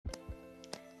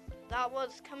That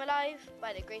was Come Alive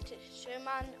by the Greatest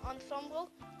Showman Ensemble,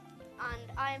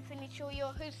 and I am Finley Shaw,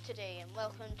 your host today, and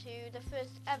welcome to the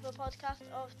first ever podcast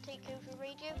of Takeover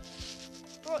Radio,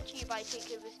 brought to you by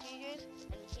Takeover Studios,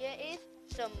 and here is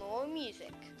some more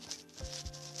music.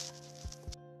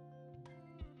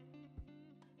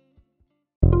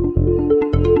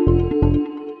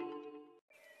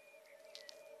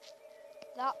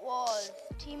 That was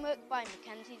Teamwork by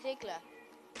Mackenzie Ziegler.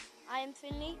 I am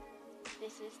Finley.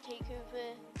 This is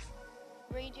Takeover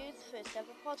Radio's first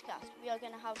ever podcast. We are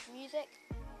going to have music,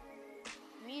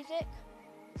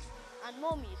 and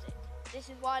more music. This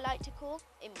is what I like to call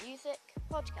a music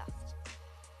podcast.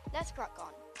 Let's crack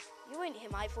on. You won't hear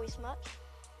my voice much,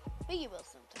 but you will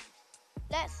sometimes.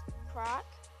 Let's crack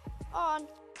on.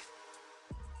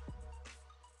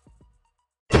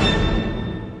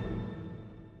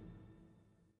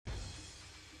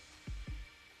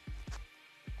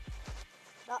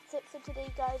 That's it for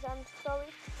today, guys. I'm sorry.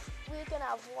 We're going to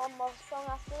have one more song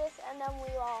after this, and then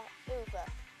we are over.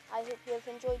 I hope you have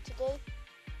enjoyed today,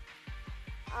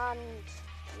 and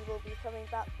we will be coming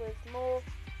back with more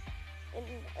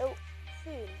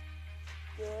soon.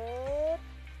 Goodbye.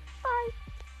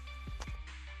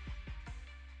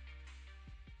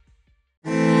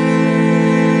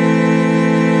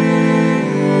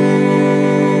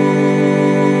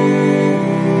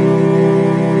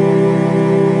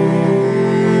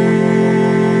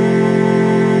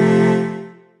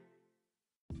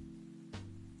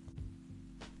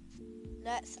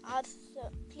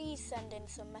 Please send in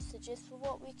some messages for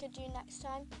what we could do next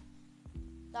time.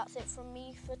 That's it from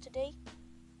me for today.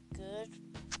 Goodbye.